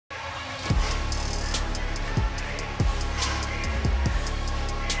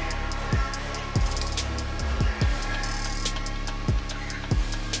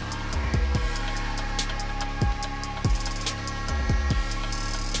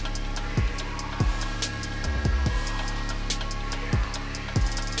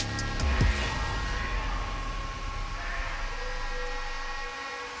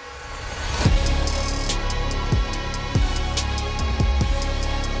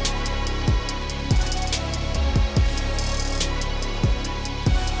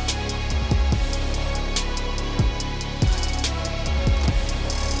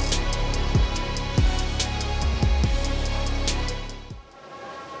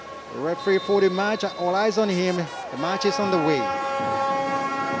Referee for the match, all eyes on him. The match is on the way.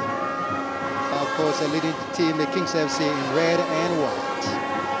 Of course, the leading team, the Kings FC, in red and white.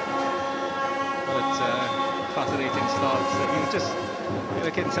 Well, it's a fascinating start.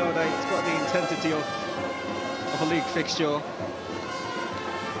 You can tell that it's got the intensity of a league fixture.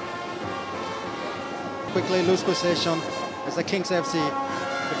 Quickly lose possession as the Kings FC.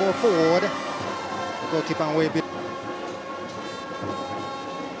 The ball forward. The goalkeeper away.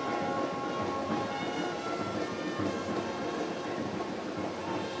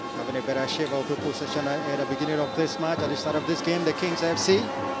 Having a better shape of the possession at the beginning of this match, at the start of this game, the Kings FC.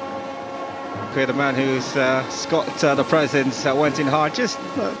 We're the man who's got the presence, went in hard. Just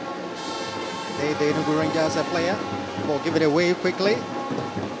the Enugu Rangers player. Ball give it away quickly.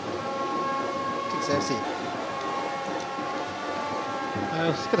 Kings FC. I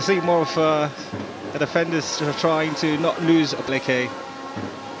was going to see more of the defenders trying to not lose Obleke.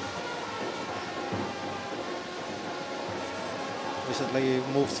 Recently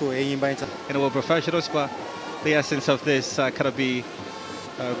moved to Enyimba. You know, we're professionals, but the essence of this cannot be.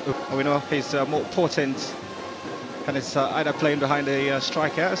 We know he's more potent, and it's either playing behind a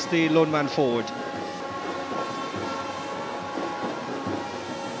striker as the lone man forward.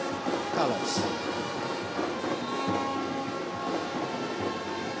 Carlos.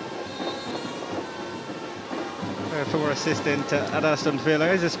 Former assistant at Aston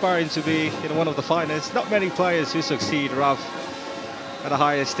Villa is aspiring to be one of the finest. Not many players who succeed, Ralph, at the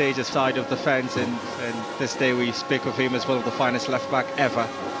highest stage side of the fence, and this day we speak of him as one of the finest left back ever.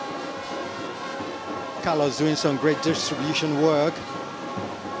 Carlos doing some great distribution work.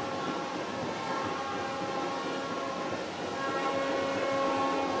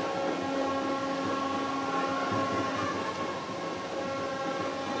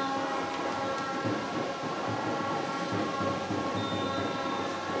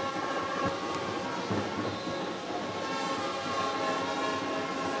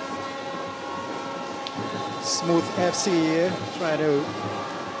 Smooth FC here, try to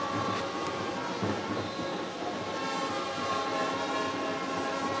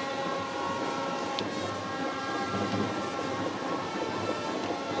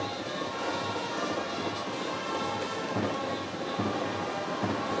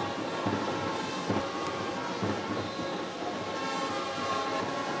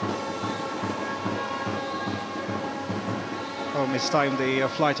mistimed the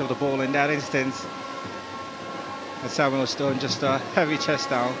flight of the ball in that instance. And Samuel Stone just a heavy chest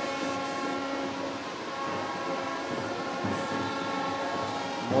down.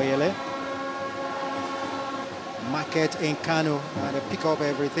 Moyele. Market in Kano and pick up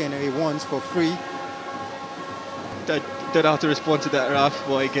everything he wants for free. Don't know how to respond to that, Ralph,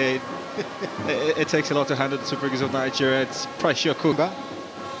 but again, it takes a lot to handle the Super Eagles of Nigeria. It's pressure cooker.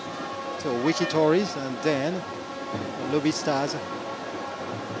 To Wiki Tories and then the Lobby Stars.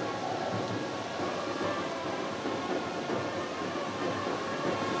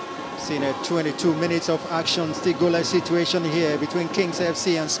 Seen 22 minutes of action, still goalless situation here between Kings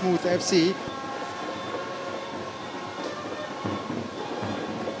FC and Smooth FC.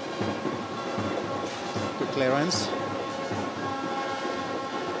 Good clearance.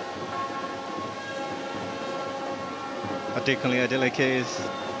 Particularly Adeleke is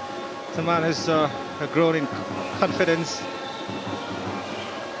the man who's grown in confidence.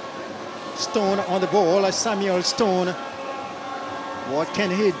 Stone on the ball, Samuel Stone. What can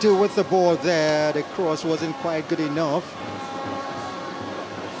he do with the ball there? The cross wasn't quite good enough.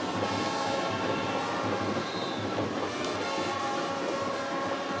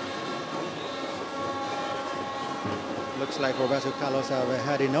 Looks like Roberto Carlos have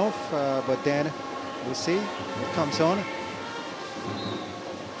had enough, but then we'll see. It comes on.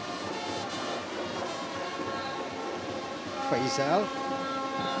 Faisal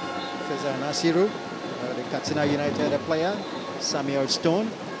Nasiru, the Katsina United player. Samuel Stone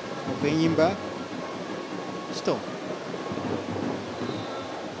of Enyimba. Stone.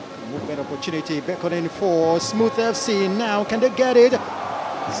 Movement opportunity beckoning for Smooth FC now. Can they get it?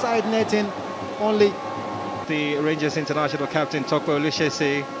 Side netting only. The Rangers international captain Tokpo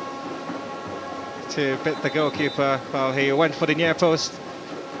Olushesi to beat the goalkeeper. Well, he went for the near post.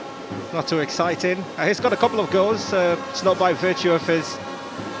 Not too exciting. He's got a couple of goals. It's not by virtue of his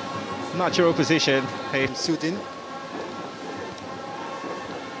natural position. Shooting.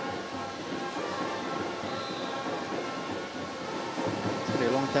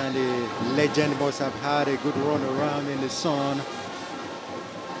 And the legend must have had a good run around in the sun.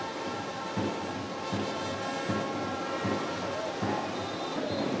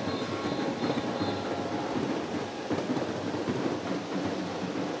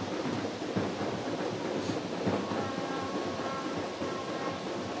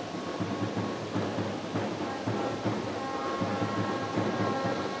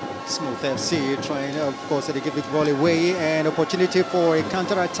 Smooth FC trying, of course, to give the ball away, and opportunity for a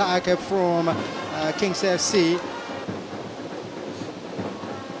counter-attack from Kings FC.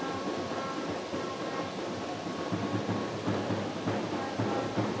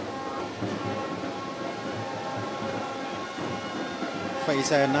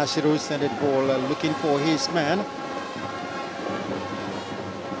 Faisal Nasiru sent the ball looking for his man.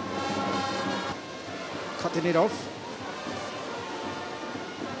 Cutting it off.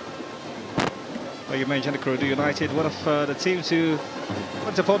 Well, you mentioned Plateau United, one of the teams who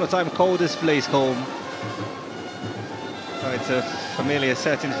once upon a time called this place home. It's a familiar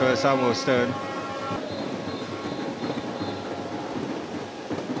setting for Samuel Stone.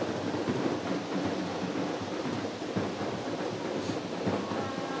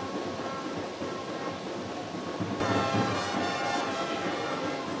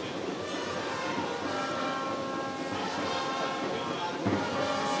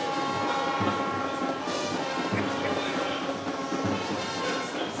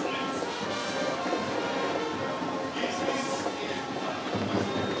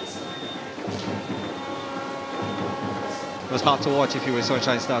 It was hard to watch if you were a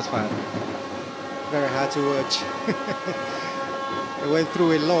Sunshine Stars fan. Very hard to watch. They went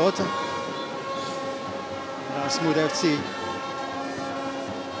through a lot. Now Smooth FC.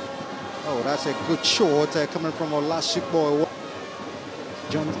 Oh, that's a good shot coming from our last boy,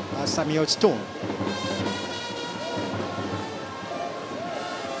 Samuel Stone.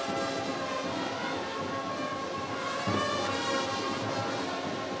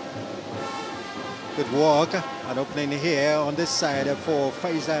 Good work, an opening here on this side for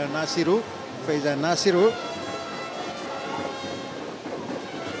Faisal Nasiru.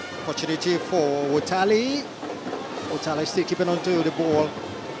 Opportunity for Otali. Otali still keeping on to the ball.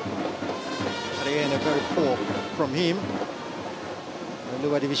 At the end, very poor from him. The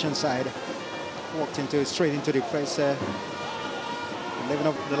lower division side walked straight into the first 11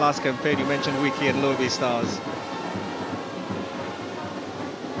 of the last campaign. You mentioned Wiki and Lobby Stars.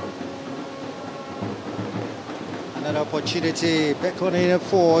 Another opportunity back on in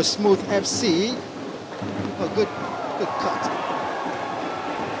for Smooth FC. A good cut.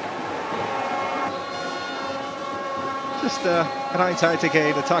 Just an eye tight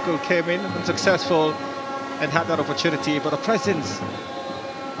again. The tackle came in unsuccessful and had that opportunity, but the presence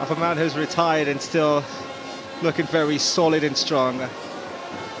of a man who's retired and still looking very solid and strong.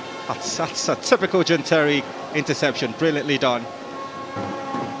 That's a typical John Terry interception. Brilliantly done.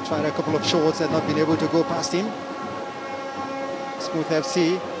 Tried a couple of shots and not been able to go past him. Smooth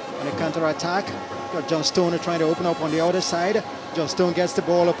FC on a counter-attack. Got John Stone trying to open up on the other side. John Stone gets the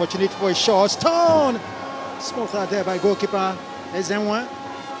ball, opportunity for a shot. Stone! Smooth out there by goalkeeper Ezenwa.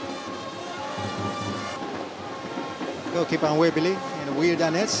 Goalkeeper Webele in the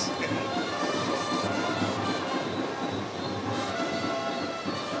wilderness.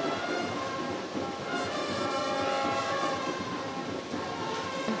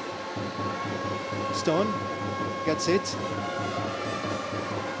 Stone gets it.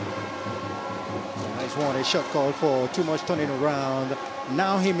 Nice one, a shot call for too much turning around.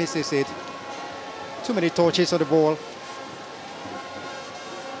 Now he misses it. Too many touches on the ball.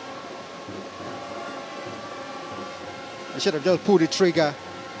 He should have just pulled the trigger.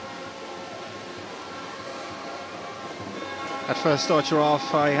 At first touch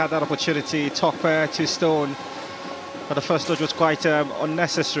off, I had that opportunity, top pair to Stone, but the first touch was quite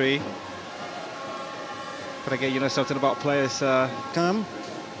unnecessary. But again, you know something about players. Come.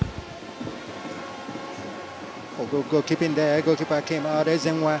 Oh, goalkeeping there. Goalkeeper came out.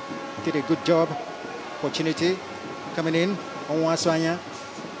 Ezenwa did a good job. Opportunity coming in. Onwuasoanya.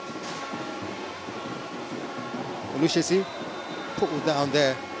 Olushesi pulled down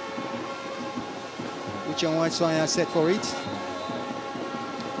there. Uche Onwuasoanya set for it.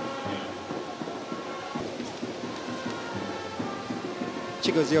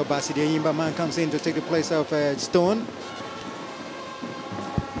 Chigozio Basi, the Yimba man, comes in to take the place of Stone.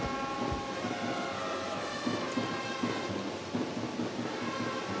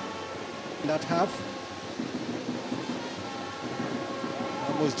 That half.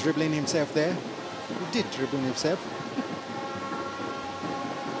 Almost dribbling himself there. He did dribble himself.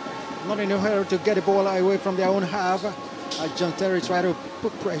 Not in a hurry to get the ball away from their own half. John Terry tried to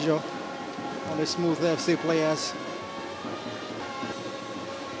put pressure on the Smooth FC players.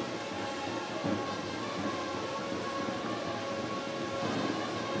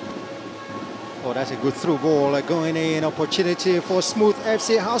 Oh, that's a good through ball going in. Opportunity for Smooth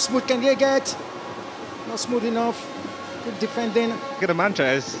FC. How smooth can they get? Not smooth enough. Good defending. Good mantra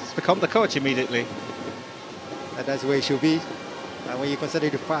has become the coach immediately. That's where he should be. And when you consider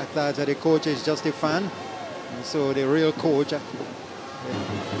the fact that the coach is just a fan, and so the real coach.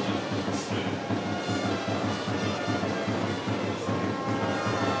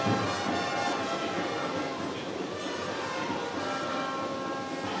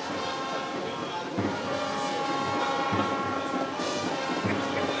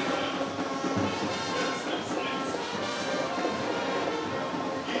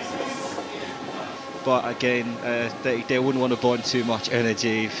 But again, they wouldn't want to burn too much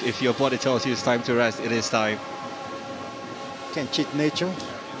energy. If your body tells you it's time to rest, it is time. Can't cheat nature.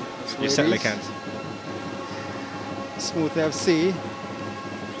 You certainly can't. Smooth FC.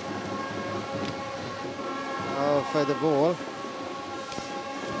 For the ball.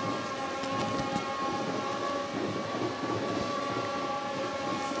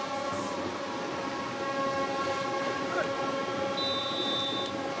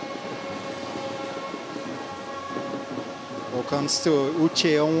 Ball comes to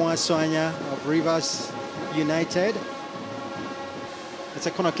Uche Onwuasoanya of Rivers United. It's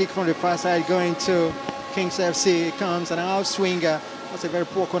a corner kick from the far side going to Kings FC. It comes and an out swinger. That's a very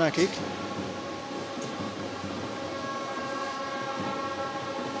poor corner kick.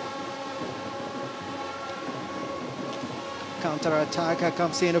 Counter-attacker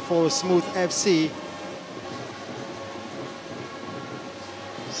comes in for Smooth FC.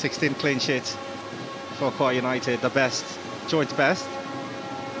 16 clean sheets for Plateau United, the best, joint best.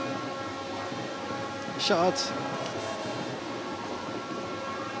 Shot.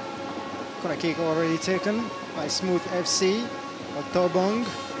 Corner kick already taken by Smooth FC. Otobong.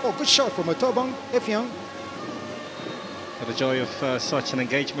 Oh, good shot from Otobong. Effiong. But the joy of such an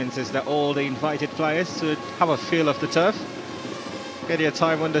engagement is that all the invited players should have a feel of the turf, get your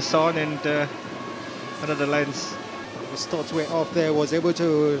time on the sun and under the lens. His thoughts were off there, was able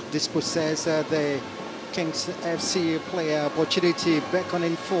to dispossess the Kings FC player. Opportunity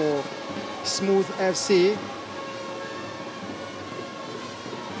beckoning for Smooth FC.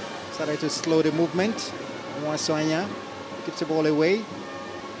 Started to slow the movement. Onwuasoanya keeps the ball away.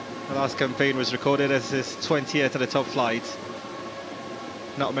 The last campaign was recorded as his 20th at the top flight.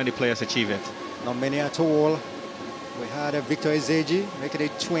 Not many players achieve it. Not many at all. We had Victor Ezeji making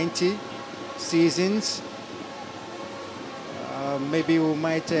it 20 seasons. Maybe we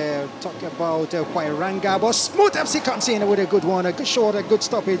might talk about Kwairanga, but Smooth FC comes in with a good one, a good shot, a good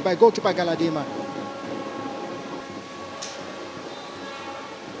stoppage by goalkeeper Galadima.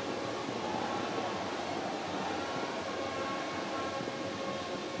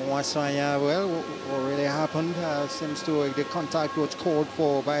 Onwuasoanya, well, what really happened seems to the contact was called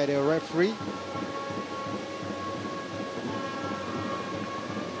for by the referee.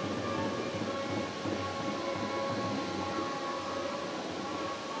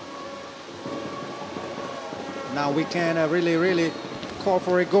 Now we can really call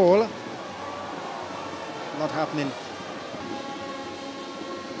for a goal. Not happening.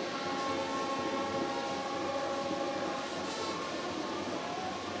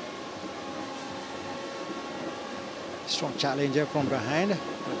 Strong challenger from behind,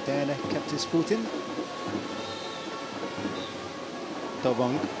 but then kept his foot in.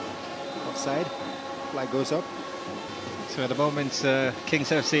 Tobong offside. Flag goes up. So at the moment, Kings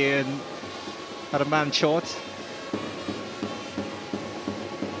FC had a man short.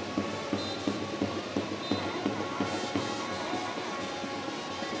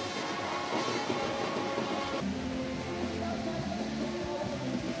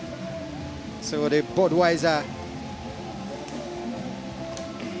 So the Budweiser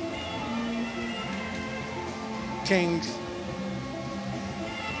Kings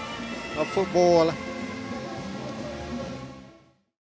of football